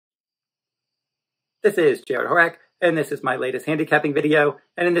This is Jarrod Horak, and this is my latest handicapping video.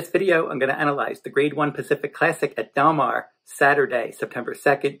 And in this video, I'm going to analyze the Grade 1 Pacific Classic at Del Mar, Saturday, September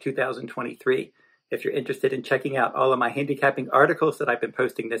 2nd, 2023. If you're interested in checking out all of my handicapping articles that I've been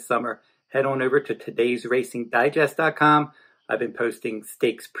posting this summer, head on over to todaysracingdigest.com. I've been posting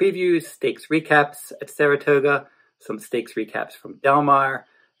stakes previews, stakes recaps at Saratoga, some stakes recaps from Del Mar,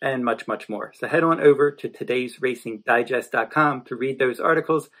 and much, much more. So head on over to todaysracingdigest.com to read those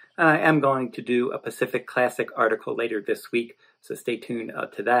articles. And I am going to do a Pacific Classic article later this week, so stay tuned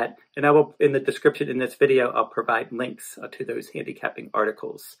to that. And I will, in the description in this video, I'll provide links to those handicapping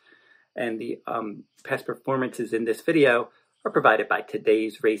articles. And the past performances in this video are provided by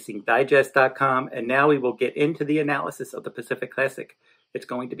todaysracingdigest.com. And now we will get into the analysis of the Pacific Classic. It's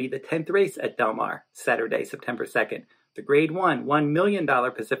going to be the 10th race at Del Mar, Saturday, September 2nd. The Grade 1 $1 million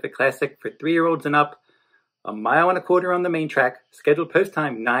Pacific Classic for 3-year-olds and up, 1.25 miles on the main track, scheduled post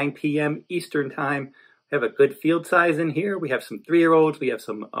time 9 p.m. Eastern time. We have a good field size in here. We have some 3-year-olds, we have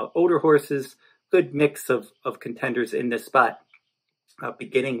some older horses, good mix of contenders in this spot.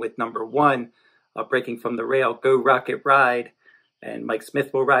 Beginning with number 1, breaking from the rail, Go Rocket Ride, and Mike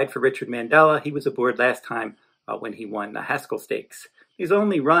Smith will ride for Richard Mandela. He was aboard last time when he won the Haskell Stakes. He's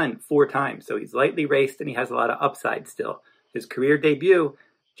only run 4 times, so he's lightly raced and he has a lot of upside still. His career debut,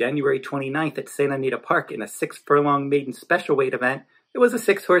 January 29th at Santa Anita Park in a 6-furlong maiden special weight event. It was a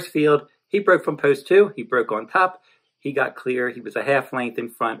 6-horse field. He broke from post 2. He broke on top. He got clear. He was a half length in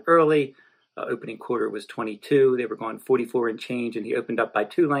front early. Opening quarter was 22. They were going 44 and change, and he opened up by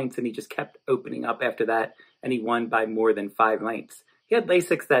 2 lengths, and he just kept opening up after that, and he won by more than 5 lengths. He had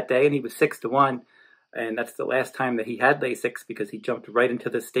Lasix that day, and he was 6-1. And that's the last time that he had Lasix because he jumped right into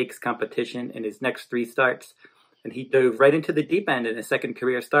the stakes competition in his next 3 starts. And he dove right into the deep end in his second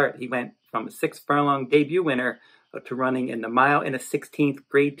career start. He went from a 6-furlong debut winner to running in the 1.16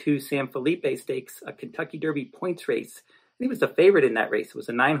 Grade 2 San Felipe Stakes, a Kentucky Derby points race. And he was the favorite in that race. It was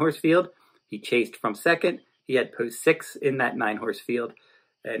a 9-horse field. He chased from second. He had post 6 in that 9-horse field.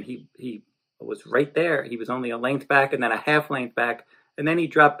 And he was right there. He was only a length back and then a half length back. And then he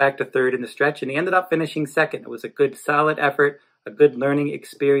dropped back to 3rd in the stretch, and he ended up finishing 2nd. It was a good, solid effort, a good learning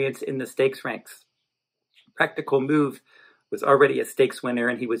experience in the stakes ranks. Practical Move was already a stakes winner,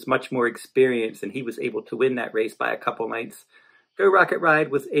 and he was much more experienced, and he was able to win that race by a couple lengths. Go Rocket Ride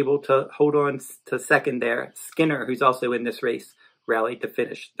was able to hold on to 2nd there. Skinner, who's also in this race, rallied to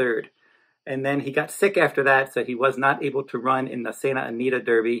finish 3rd. And then he got sick after that, so he was not able to run in the Santa Anita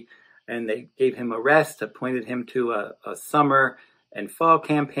Derby, and they gave him a rest, appointed him to a summer and fall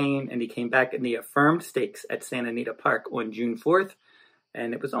campaign, and he came back in the Affirmed Stakes at Santa Anita Park on June 4th,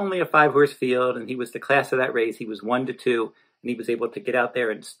 and it was only a 5-horse field, and he was the class of that race. He was 1-2, and he was able to get out there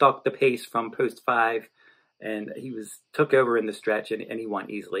and stalk the pace from post 5, and he took over in the stretch, and he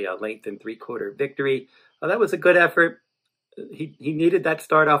won easily, a length and 3/4 victory. That was a good effort. He needed that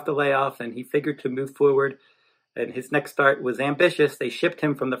start off the layoff, and he figured to move forward, and his next start was ambitious. They shipped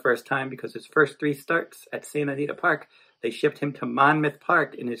him from the first time because his first 3 starts at Santa Anita Park, they shipped him to Monmouth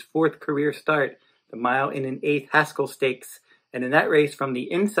Park in his 4th career start, the 1.125 Haskell Stakes. And in that race from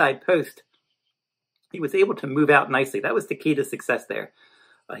the inside post, he was able to move out nicely. That was the key to success there.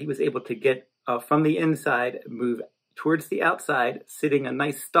 He was able to get from the inside, move towards the outside, sitting a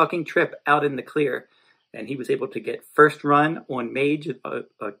nice stalking trip out in the clear. And he was able to get first run on Mage, a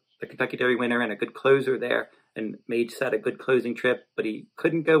Kentucky Derby winner and a good closer there. And Mage set a good closing trip, but he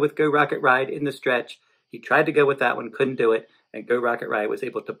couldn't go with Go Rocket Ride in the stretch. He tried to go with that one, couldn't do it, and Go Rocket Ride was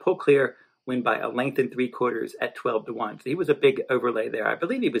able to pull clear, win by a length and 3/4 at 12-1. So he was a big overlay there. I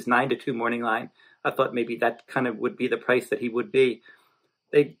believe he was 9-2 morning line. I thought maybe that kind of would be the price that he would be.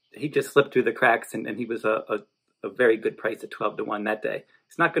 He just slipped through the cracks, and he was a very good price at 12-1 that day.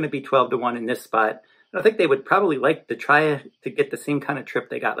 It's not going to be 12-1 in this spot. And I think they would probably like to try to get the same kind of trip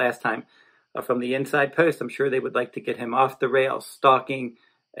they got last time from the inside post. I'm sure they would like to get him off the rail, stalking,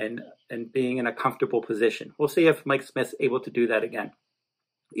 and being in a comfortable position. We'll see if Mike Smith's able to do that again.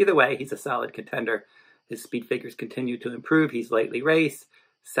 Either way, he's a solid contender. His speed figures continue to improve. He's lightly raced,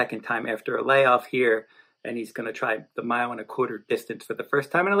 2nd time after a layoff here, and he's going to try the 1.25 distance for the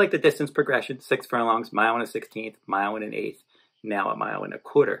first time. And I like the distance progression, 6 furlongs, 1.16, 1.125, now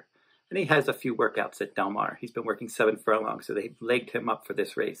 1.25. And he has a few workouts at Del Mar. He's been working 7 furlongs, so they've legged him up for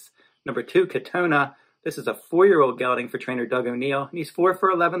this race. Number 2, Katonah. This is a 4-year-old gelding for trainer Doug O'Neill, and he's 4 for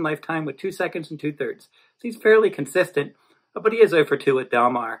 11 lifetime with 2 seconds and 2/3. So he's fairly consistent, but he is 0 for 2 at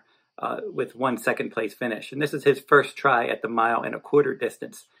Del Mar with 1 second-place finish. And this is his first try at the 1.25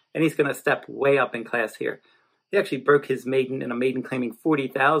 distance, and he's going to step way up in class here. He actually broke his maiden in a maiden claiming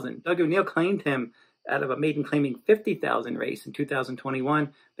 40,000. Doug O'Neill claimed him out of a maiden claiming 50,000 race in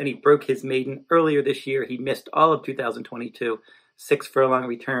 2021. Then he broke his maiden earlier this year. He missed all of 2022. 6 furlong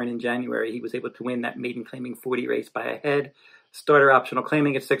return in January. He was able to win that maiden claiming 40 race by a head. Starter optional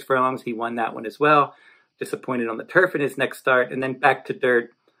claiming at 6 furlongs. He won that one as well. Disappointed on the turf in his next start, and then back to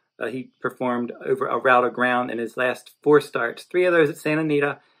dirt. He performed over a route of ground in his last 4 starts. 3 of those at Santa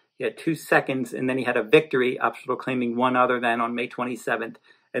Anita. He had 2 seconds, and then he had a victory, optional claiming 1 other than on May 27th.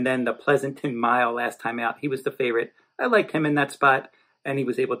 And then the Pleasanton Mile last time out. He was the favorite. I liked him in that spot, and he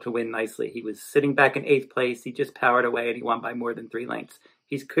was able to win nicely. He was sitting back in 8th place. He just powered away, and he won by more than 3 lengths.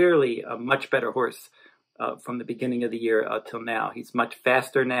 He's clearly a much better horse from the beginning of the year till now. He's much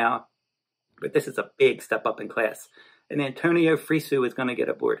faster now, but this is a big step up in class. And Antonio Frisu is going to get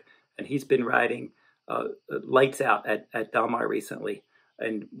aboard, and he's been riding lights out at Del Mar recently.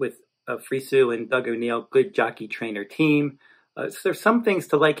 And with Frisu and Doug O'Neill, good jockey trainer team. So there's some things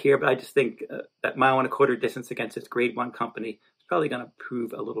to like here, but I just think that 1.25 mile distance against this grade 1 company is probably going to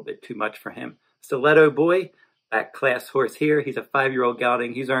prove a little bit too much for him. Stilleto Boy, that class horse here. He's a 5-year-old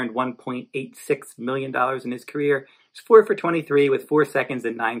gelding. He's earned $1.86 million in his career. He's 4 for 23 with 4 seconds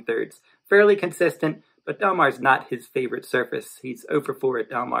and 9/3. Fairly consistent, but Del Mar's not his favorite surface. He's 0 for 4 at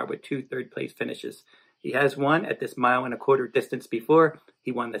Del Mar with 2 third-place finishes. He has won at this 1.25 mile distance before.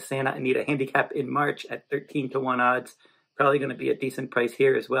 He won the Santa Anita Handicap in March at 13-1 odds. Probably going to be a decent price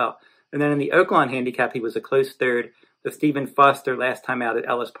here as well. And then in the Oaklawn Handicap, he was a close third. The Stephen Foster last time out at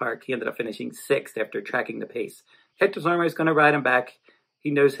Ellis Park, he ended up finishing 6th after tracking the pace. Katonah is going to ride him back. He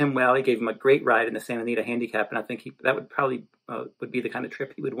knows him well. He gave him a great ride in the Santa Anita Handicap, and I think that would probably would be the kind of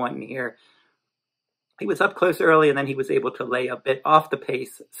trip he would want in here. He was up close early, and then he was able to lay a bit off the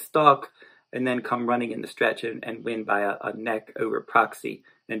pace, stalk, and then come running in the stretch and win by a neck over Proxy.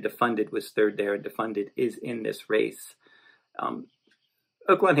 And Defunded was third there, and Defunded is in this race.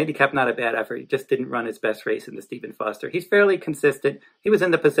 Oaklawn Handicap, not a bad effort. He just didn't run his best race in the Stephen Foster. He's fairly consistent. He was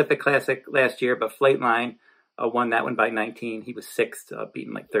in the Pacific Classic last year, but Flightline won that one by 19. He was 6th,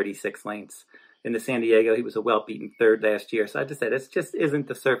 beaten like 36 lengths. In the San Diego, he was a well-beaten 3rd last year. So I just said, this just isn't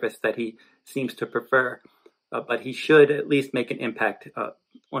the surface that he seems to prefer. But he should at least make an impact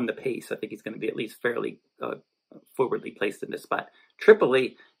on the pace. I think he's going to be at least fairly forwardly placed in this spot.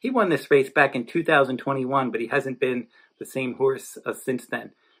 Tripoli, he won this race back in 2021, but he hasn't been the same horse since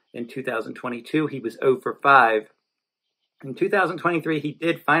then. In 2022, he was 0 for 5. In 2023, he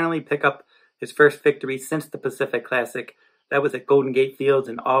did finally pick up his first victory since the Pacific Classic. That was at Golden Gate Fields,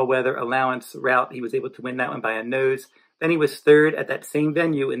 an all-weather allowance route. He was able to win that one by a nose. Then he was 3rd at that same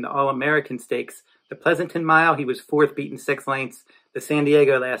venue in the All-American Stakes. The Pleasanton Mile, he was 4th, beaten 6 lengths. The San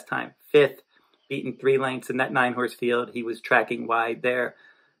Diego last time, 5th, beaten 3 lengths in that 9-horse field. He was tracking wide there.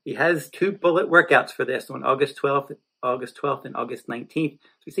 He has 2 bullet workouts for this on August 12th and August 19th.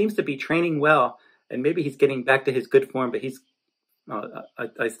 So he seems to be training well, and maybe he's getting back to his good form, but he's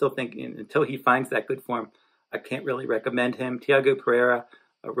I still think until he finds that good form, I can't really recommend him. Tiago Pereira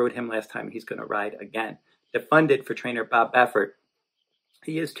rode him last time, and he's going to ride again. Defunded for trainer Bob Baffert.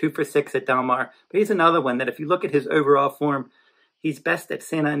 He is 2 for 6 at Del Mar, but he's another one that if you look at his overall form, he's best at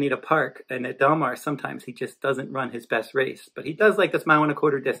Santa Anita Park, and at Del Mar, sometimes he just doesn't run his best race. But he does like this 1.25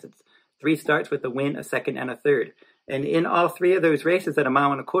 mile distance. 3 starts with a win, a 2nd, and a 3rd. And in all 3 of those races at 1.25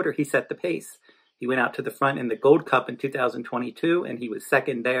 mile, he set the pace. He went out to the front in the Gold Cup in 2022, and he was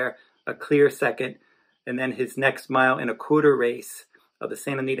 2nd there, a clear 2nd. And then his next 1.25 mile race of the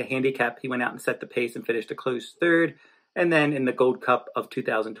Santa Anita Handicap, he went out and set the pace and finished a close 3rd. And then in the Gold Cup of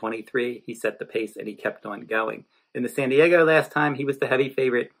 2023, he set the pace and he kept on going. In the San Diego last time, he was the heavy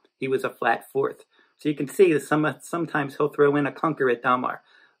favorite. He was a flat 4th. So you can see that sometimes he'll throw in a clunker at Del Mar.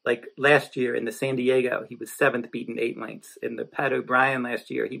 Like last year in the San Diego, he was 7th, beaten 8 lengths. In the Pat O'Brien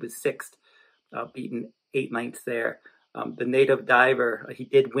last year, he was 6th, beaten 8 lengths there. The Native Diver, he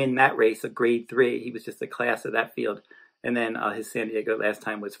did win that race, a grade 3. He was just a class of that field. And then his San Diego last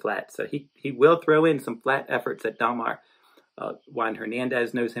time was flat. So he will throw in some flat efforts at Del Mar. Juan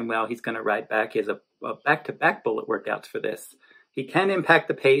Hernandez knows him well. He's going to ride back. He has a back-to-back bullet workouts for this. He can impact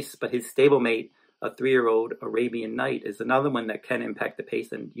the pace, but his stablemate, a 3-year-old Arabian Night, is another one that can impact the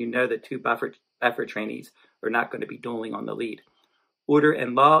pace. And you know that 2 Baffert trainees are not going to be dueling on the lead. Order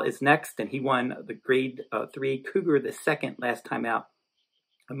and Law is next, and he won the grade 3 Cougar the 2nd last time out.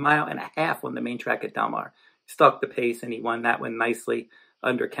 1.5 miles on the main track at Del Mar. Stalked the pace, and he won that one nicely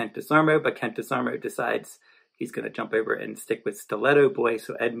under Kent Desarmo, but Kent Desarmo decides he's going to jump over and stick with Stilleto Boy,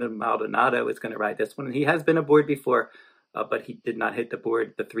 so Edmund Maldonado is going to ride this one. And he has been aboard before, but he did not hit the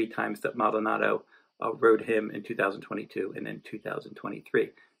board the 3 times that Maldonado rode him in 2022 and in 2023.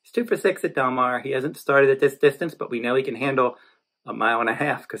 He's 2 for 6 at Del Mar. He hasn't started at this distance, but we know he can handle a mile and a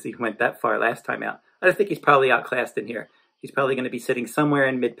half because he went that far last time out. I just think he's probably outclassed in here. He's probably going to be sitting somewhere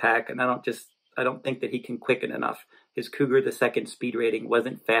in mid-pack, and I don't think that he can quicken enough. His Cougar the second speed rating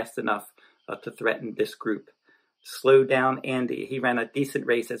wasn't fast enough to threaten this group. Slow down Andy. He ran a decent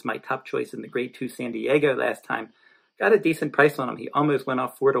race as my top choice in the Grade 2 San Diego last time. Got a decent price on him. He almost went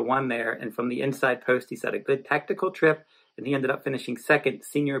off 4-1 there, and from the inside post, he's had a good tactical trip, and he ended up finishing second.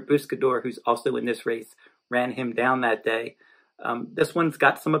 Senor Buscador, who's also in this race, ran him down that day. This one's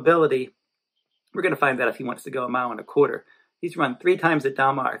got some ability. We're going to find out if he wants to go 1.25 miles. He's run 3 times at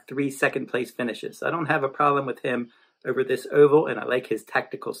Del Mar, 3 second-place finishes. I don't have a problem with him over this oval, and I like his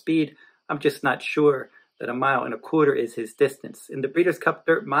tactical speed. I'm just not sure that 1.25 miles is his distance. In the Breeders' Cup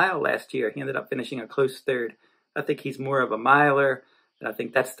Dirt Mile last year, he ended up finishing a close third. I think he's more of a miler, and I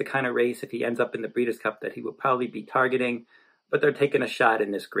think that's the kind of race, if he ends up in the Breeders' Cup, that he will probably be targeting. But they're taking a shot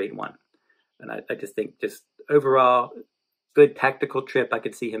in this Grade 1. And I just think just overall, good tactical trip. I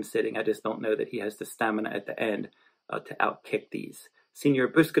could see him sitting. I just don't know that he has the stamina at the end to outkick these. Senor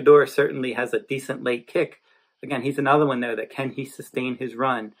Buscador certainly has a decent late kick. Again, he's another one, though, that can he sustain his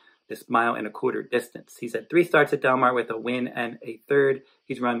run this 1.25 mile distance. He's had 3 starts at Del Mar with a win and a third.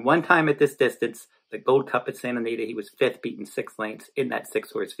 He's run 1 time at this distance, the Gold Cup at Santa Anita. He was 5th, beaten 6 lengths in that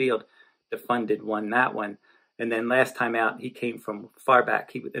 6-horse field. Defunded won that one. And then last time out, he came from far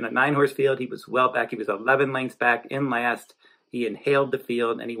back. He was in a 9-horse field. He was well back. He was 11 lengths back in last. He inhaled the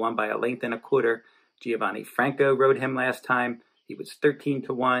field, and he won by 1.25 lengths. Giovanni Franco rode him last time. He was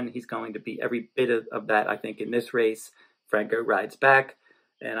 13-1. He's going to be every bit of that, I think, in this race. Franco rides back.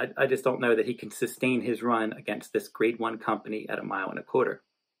 And I just don't know that he can sustain his run against this Grade 1 company at 1.25 miles.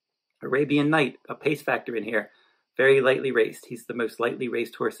 Arabian Night, a pace factor in here. Very lightly raced. He's the most lightly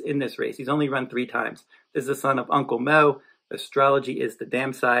raced horse in this race. He's only run 3 times. This is the son of Uncle Mo. Astrology is the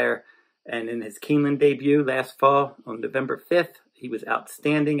dam sire. And in his Keeneland debut last fall on November 5th, he was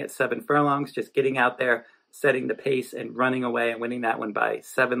outstanding at 7 furlongs, just getting out there, setting the pace and running away and winning that one by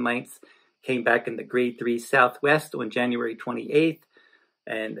 7 lengths. Came back in the Grade 3 Southwest on January 28th.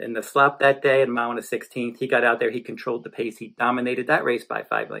 And in the slop that day, at 1.16 miles, he got out there, he controlled the pace, he dominated that race by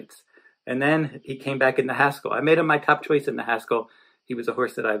 5 lengths. And then he came back in the Haskell. I made him my top choice in the Haskell. He was a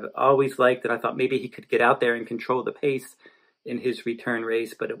horse that I've always liked, and I thought maybe he could get out there and control the pace in his return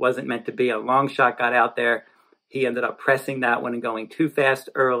race, but it wasn't meant to be. A long shot got out there. He ended up pressing that one and going too fast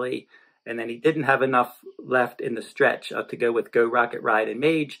early, and then he didn't have enough left in the stretch to go with Go Rocket Ride and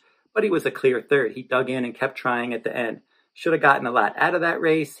Mage, but he was a clear third. He dug in and kept trying at the end. Should have gotten a lot out of that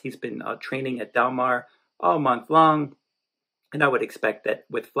race. He's been training at Del Mar all month long. And I would expect that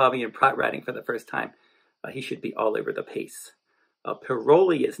with Flavian Prat riding for the first time, he should be all over the pace.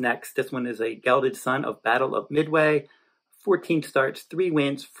 Piroli is next. This one is a gelded son of Battle of Midway. 14 starts, 3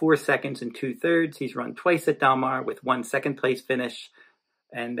 wins, 4 seconds, and 2/3. He's run twice at Del Mar with 1 second-place finish.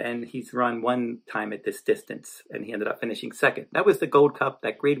 And then he's run 1 time at this distance, and he ended up finishing second. That was the Gold Cup,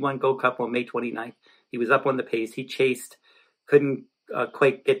 that Grade 1 Gold Cup on May 29th. He was up on the pace. He chased, couldn't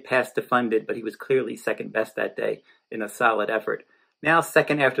quite get past Defunded, but he was clearly second best that day in a solid effort. Now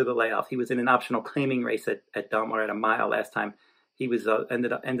second after the layoff. He was in an optional claiming race at Del Mar at 1 mile last time. He was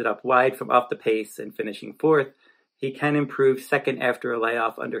ended up wide from off the pace and finishing 4th. He can improve second after a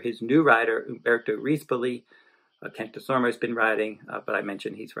layoff under his new rider, Umberto Rispoli. Kent DeSormo's been riding, but I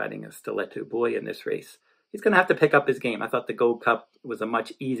mentioned he's riding a Stilleto boy in this race. He's going to have to pick up his game. I thought the Gold Cup was a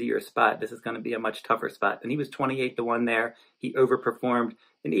much easier spot. This is going to be a much tougher spot. And he was 28-1 there. He overperformed.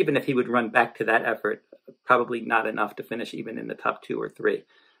 And even if he would run back to that effort, probably not enough to finish even in the top 2 or 3.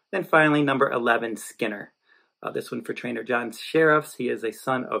 Then finally, number 11, Skinner. This one for trainer John Sheriffs. He is a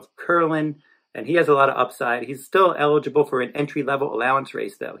son of Curlin, and he has a lot of upside. He's still eligible for an entry-level allowance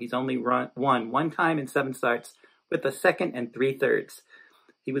race, though. He's only won 1 time in 7 starts with a 2nd and 3/3.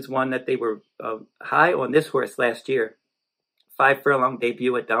 He was one that they were high on this horse last year. 5 furlong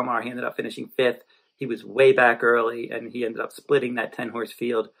debut at Del Mar. He ended up finishing 5th. He was way back early, and he ended up splitting that 10-horse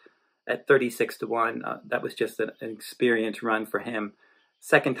field at 36-1. That was just an experienced run for him.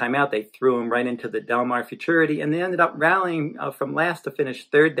 Second time out, they threw him right into the Del Mar Futurity, and they ended up rallying from last to finish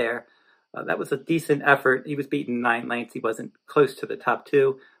 3rd there. That was a decent effort. He was beaten 9 lengths. He wasn't close to the top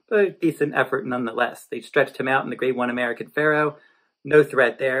 2, but a decent effort nonetheless. They stretched him out in the Grade 1 American Pharoah. No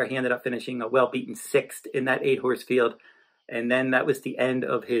threat there. He ended up finishing a well-beaten 6th in that 8-horse field. And then that was the end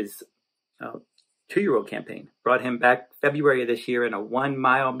of his 2-year-old campaign. Brought him back February of this year in a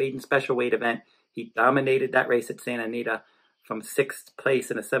 1-mile maiden special weight event. He dominated that race at Santa Anita from 6th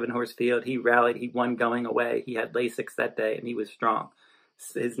place in a 7-horse field. He rallied. He won going away. He had Lasix that day, and he was strong.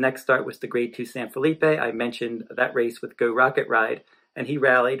 His next start was the Grade 2 San Felipe. I mentioned that race with Go Rocket Ride, and he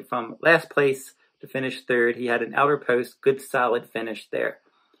rallied from last place to finish third. He had an outer post, good solid finish there.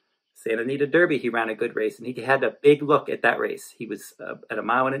 Santa Anita Derby, he ran a good race, and he had a big look at that race. He was at 1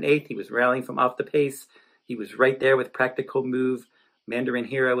 1/8. He was rallying from off the pace. He was right there with Practical Move, Mandarin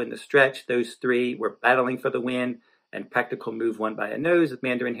Hero in the stretch. Those three were battling for the win, and Practical Move won by a nose.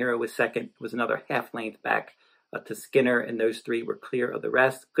 Mandarin Hero was second, was another half length back to Skinner, and those three were clear of the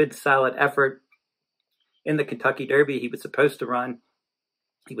rest. Good solid effort. In the Kentucky Derby, he was supposed to run.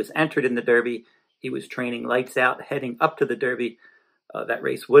 He was entered in the Derby. He was training lights out, heading up to the Derby. That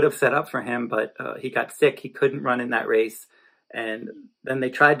race would have set up for him, but he got sick. He couldn't run in that race. And then they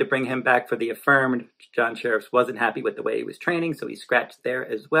tried to bring him back for the Affirmed. John Sheriffs wasn't happy with the way he was training, so he scratched there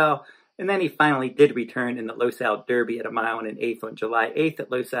as well. And then he finally did return in the Los Al Derby at 1 1/8 on July 8th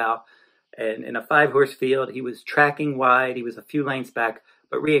at Los Al. And in a 5-horse field, he was tracking wide. He was a few lengths back,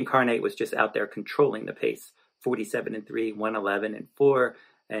 but Reincarnate was just out there controlling the pace. 47-3, 111-4.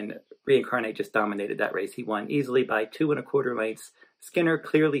 And Reincarnate just dominated that race. He won easily by 2 1/4 lengths. Skinner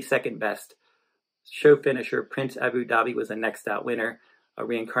clearly second best. Show finisher Prince Abu Dhabi was the next out winner.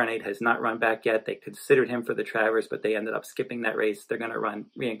 Reincarnate has not run back yet. They considered him for the Travers, but they ended up skipping that race. They're going to run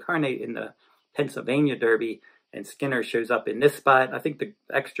Reincarnate in the Pennsylvania Derby, and Skinner shows up in this spot. I think the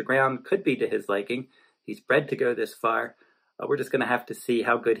extra ground could be to his liking. He's bred to go this far. We're just going to have to see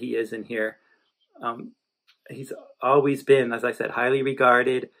how good he is in here. He's always been, as I said, highly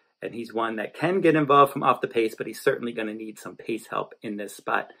regarded, and he's one that can get involved from off the pace, but he's certainly going to need some pace help in this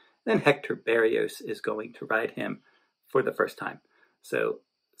spot. Then Hector Barrios is going to ride him for the first time. So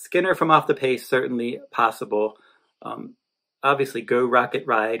Skinner from off the pace, certainly possible. Obviously, Go Rocket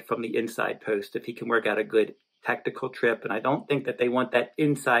Ride from the inside post if he can work out a good tactical trip. And I don't think that they want that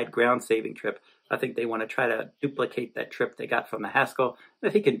inside ground-saving trip. I think they want to try to duplicate that trip they got from the Haskell.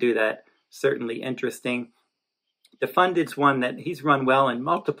 If he can do that, certainly interesting. Defunded's one that he's run well in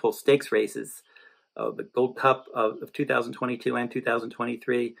multiple stakes races. The Gold Cup of 2022 and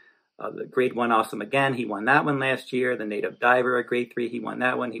 2023. The Grade 1 Awesome again, he won that one last year. The Native Diver at Grade 3, he won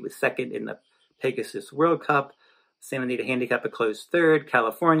that one. He was second in the Pegasus World Cup. Santa Anita Handicap a closed third.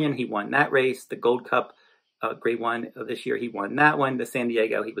 Californian, he won that race. The Gold Cup Grade 1 this year, he won that one. The San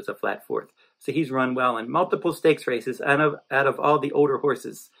Diego, he was a flat fourth. So he's run well in multiple stakes races. Out of all the older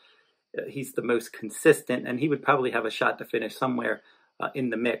horses, he's the most consistent, and he would probably have a shot to finish somewhere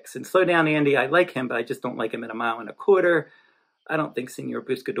in the mix. And Slow Down Andy, I like him, but I just don't like him at 1 1/4. I don't think Senor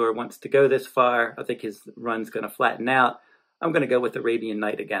Buscador wants to go this far. I think his run's going to flatten out. I'm going to go with Arabian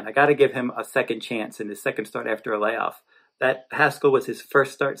Night again. I got to give him a second chance in his second start after a layoff. That Haskell was his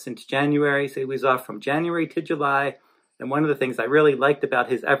first start since January, so he was off from January to July. And one of the things I really liked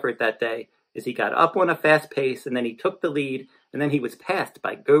about his effort that day is he got up on a fast pace, and then he took the lead, and then he was passed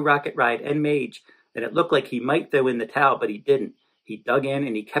by Go Rocket Ride and Mage, and it looked like he might throw in the towel, but he didn't. He dug in,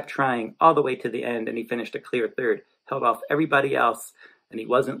 and he kept trying all the way to the end, and he finished a clear third, held off everybody else, and he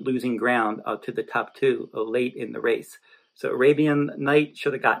wasn't losing ground to the top two late in the race. So Arabian Night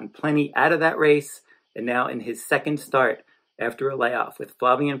should have gotten plenty out of that race, and now in his second start after a layoff with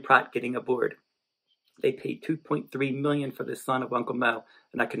Flavian Prat getting aboard. They paid $2.3 million for the son of Uncle Mo,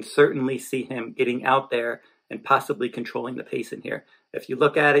 and I can certainly see him getting out there and possibly controlling the pace in here. If you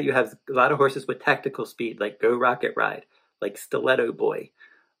look at it, you have a lot of horses with tactical speed, like Go Rocket Ride, like Stilleto Boy.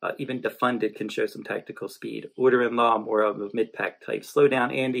 Even Defunded can show some tactical speed. Order in Law, more of a mid-pack type. Slow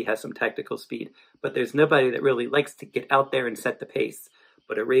Down Andy has some tactical speed, but there's nobody that really likes to get out there and set the pace.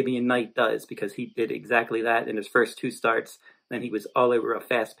 But Arabian Night does, because he did exactly that in his first two starts. Then he was all over a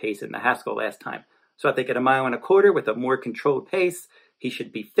fast pace in the Haskell last time. So I think at 1 1/4 with a more controlled pace, he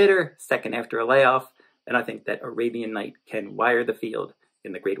should be fitter, second after a layoff. And I think that Arabian Night can wire the field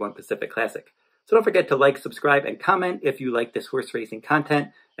in the Grade 1 Pacific Classic. So don't forget to like, subscribe, and comment if you like this horse racing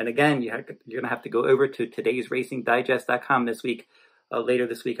content. And again, you're going to have to go over to todaysracingdigest.com this week. Later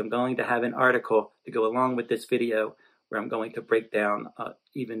this week, I'm going to have an article to go along with this video where I'm going to break down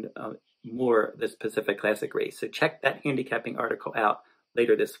even more this Pacific Classic race. So check that handicapping article out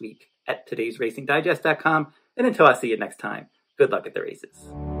later this week at todaysracingdigest.com. And until I see you next time, good luck at the races.